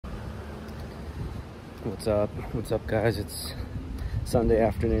What's up? What's up, guys? It's Sunday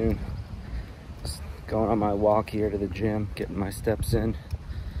afternoon. Just going on my walk here to the gym, getting my steps in.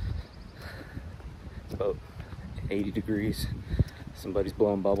 It's about 80 degrees. Somebody's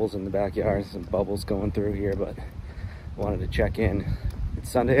blowing bubbles in the backyard. Some bubbles going through here, but I wanted to check in.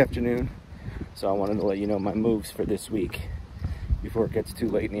 It's Sunday afternoon, so I wanted to let you know my moves for this week before it gets too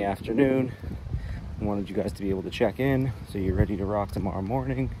late in the afternoon. I wanted you guys to be able to check in so you're ready to rock tomorrow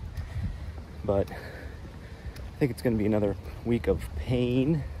morning. But I think it's going to be another week of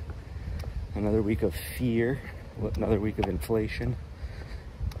pain, another week of fear, another week of inflation.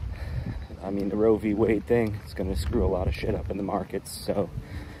 I mean, the Roe v. Wade thing is going to screw a lot of shit up in the markets, so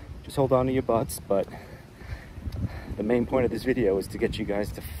just hold on to your butts. But the main point of this video is to get you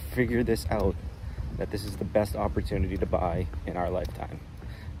guys to figure this out, that this is the best opportunity to buy in our lifetime.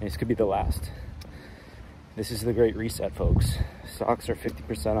 And this could be the last. This is the Great Reset, folks. Stocks are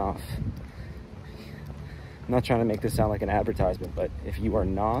 50% off. I'm not trying to make this sound like an advertisement, but if you are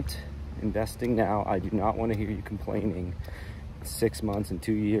not investing now, I do not want to hear you complaining 6 months and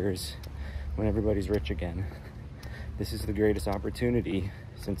 2 years when everybody's rich again. This is the greatest opportunity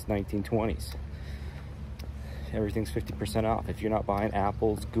since 1920s. Everything's 50% off. If you're not buying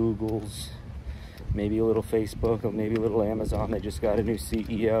Apples, Googles, maybe a little Facebook, or maybe a little Amazon, they just got a new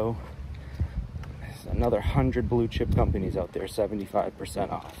CEO. There's another 100 blue chip companies out there, 75%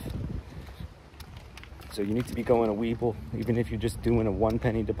 off. So you need to be going to WeBull. Even if you're just doing a 1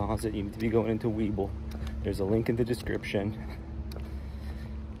 penny deposit, you need to be going into WeBull. There's a link in the description.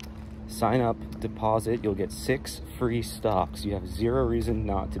 Sign up, deposit, you'll get 6 free stocks. You have zero reason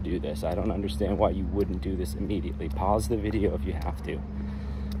not to do this. I don't understand why you wouldn't do this immediately. Pause the video if you have to.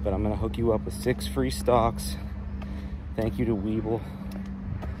 But I'm gonna hook you up with 6 free stocks. Thank you to WeBull.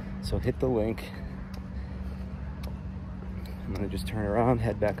 So hit the link. I'm gonna just turn around,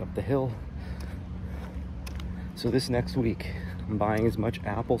 head back up the hill. So this next week, I'm buying as much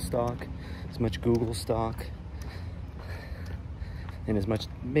Apple stock, as much Google stock, and as much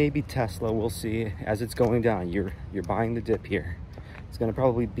maybe Tesla. We'll see as it's going down. You're buying the dip here. It's gonna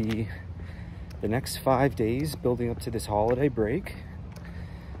probably be the next 5 days building up to this holiday break.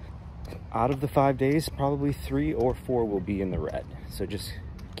 Out of the 5 days, probably 3 or 4 will be in the red. So just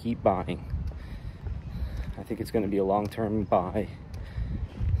keep buying. I think it's gonna be a long-term buy.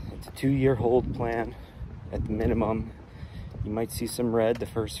 It's a 2-year hold plan. At the minimum, you might see some red the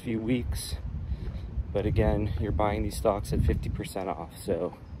first few weeks, but again, you're buying these stocks at 50% off,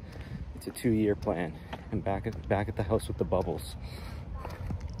 so it's a 2-year plan. And back at the house with the bubbles.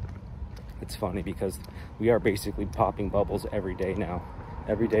 It's funny because we are basically popping bubbles every day now.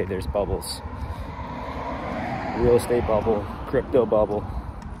 Every day there's bubbles. Real estate bubble, crypto bubble.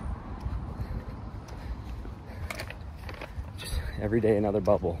 Just every day another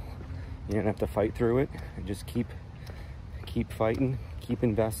bubble. You don't have to fight through it. Just keep fighting, keep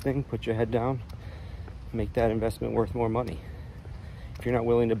investing, put your head down, make that investment worth more money. If you're not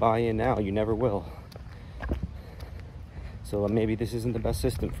willing to buy in now, you never will. So maybe this isn't the best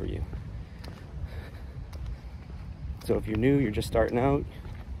system for you. So if you're new, you're just starting out,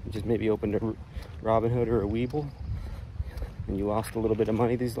 you just maybe opened a Robinhood or a WeBull, and you lost a little bit of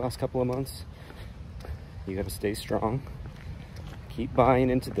money these last couple of months, you gotta stay strong. Keep buying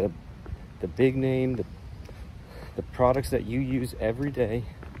into the big name, the products that you use every day,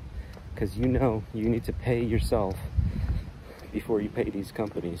 because you know you need to pay yourself before you pay these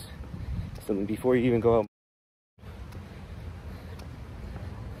companies. So before you even go out,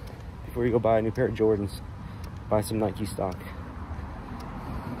 before you go buy a new pair of Jordans, buy some Nike stock.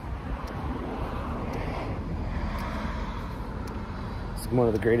 It's one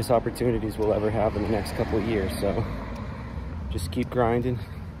of the greatest opportunities we'll ever have in the next couple of years, so just keep grinding,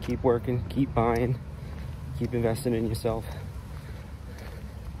 keep working, keep buying, keep investing in yourself.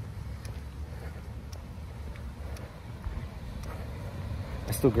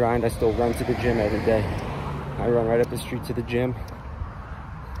 I still grind, I still run to the gym every day. I run right up the street to the gym.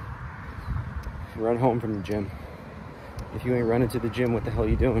 Run home from the gym. If you ain't running to the gym, what the hell are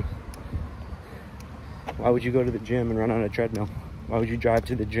you doing? Why would you go to the gym and run on a treadmill? Why would you drive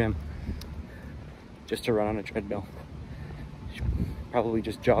to the gym just to run on a treadmill? You should probably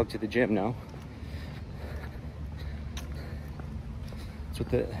just jog to the gym, no?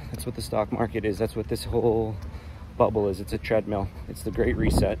 That's what the stock market is. That's what this whole bubble is. It's a treadmill. It's the Great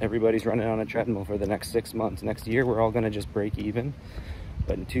Reset. Everybody's running on a treadmill for the next 6 months. Next year, we're all gonna just break even.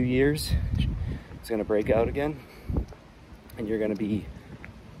 But in 2 years, it's gonna break out again. And you're gonna be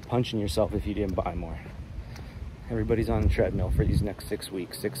punching yourself if you didn't buy more. Everybody's on a treadmill for these next 6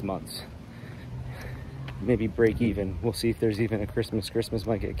 weeks, 6 months. Maybe break even. We'll see if there's even a Christmas. Christmas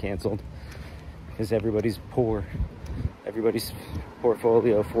might get canceled. because everybody's poor. Everybody's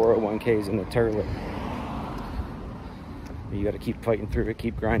portfolio 401ks in the toilet. You got to keep fighting through it,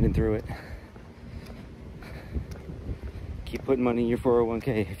 keep grinding through it. Keep putting money in your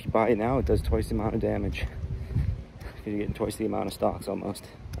 401k. If you buy it now, it does twice the amount of damage. You're getting twice the amount of stocks almost.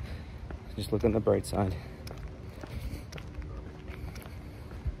 Just look on the bright side.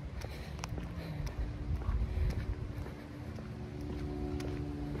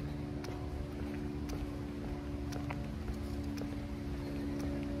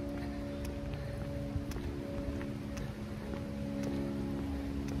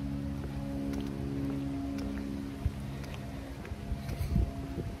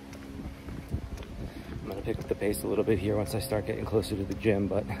 I'm gonna pick up the pace a little bit here once I start getting closer to the gym,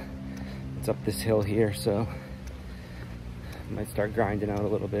 but it's up this hill here, so I might start grinding out a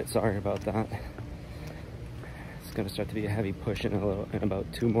little bit. Sorry about that. It's gonna start to be a heavy push in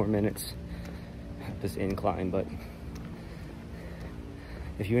about 2 more minutes up this incline, but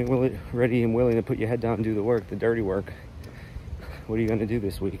if you ain't ready and willing to put your head down and do the work, the dirty work, what are you gonna do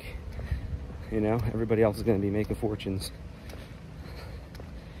this week? You know, everybody else is gonna be making fortunes.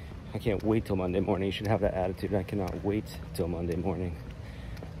 I can't wait till Monday morning. You should have that attitude. I cannot wait till Monday morning.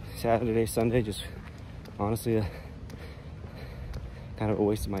 Saturday, Sunday, just honestly kind of a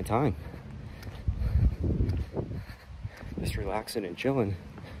waste of my time. Just relaxing and chilling,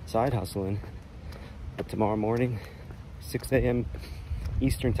 side hustling. But tomorrow morning, 6 a.m.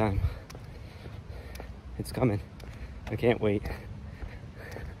 Eastern time, it's coming. I can't wait.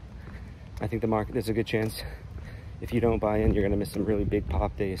 I think the market, there's a good chance if you don't buy in, you're gonna miss some really big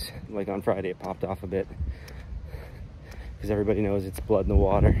pop days. Like on Friday, it popped off a bit. Because everybody knows it's blood in the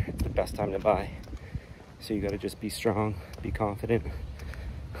water. It's the best time to buy. So you gotta just be strong, be confident.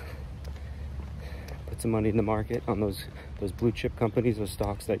 Put some money in the market on those blue chip companies, those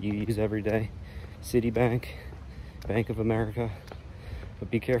stocks that you use every day. Citibank, Bank of America.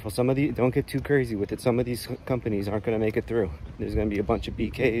 But be careful, some of these, don't get too crazy with it. Some of these companies aren't gonna make it through. There's gonna be a bunch of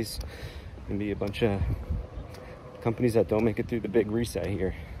BKs, gonna be a bunch of companies that don't make it through the big reset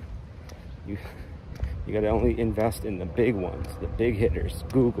here. You got to only invest in the big ones, the big hitters.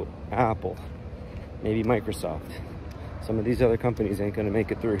 Google, Apple, maybe Microsoft. Some of these other companies ain't going to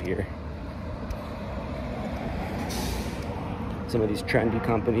make it through here. Some of these trendy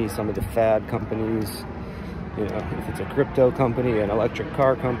companies, some of the fad companies, you know, if it's a crypto company, an electric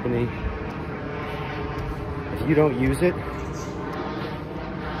car company, if you don't use it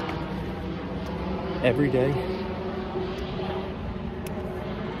every day,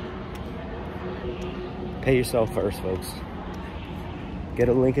 pay yourself first, folks. Get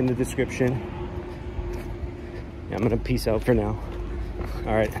a link in the description. I'm gonna peace out for now.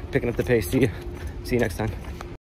 All right, picking up the pace. See you next time.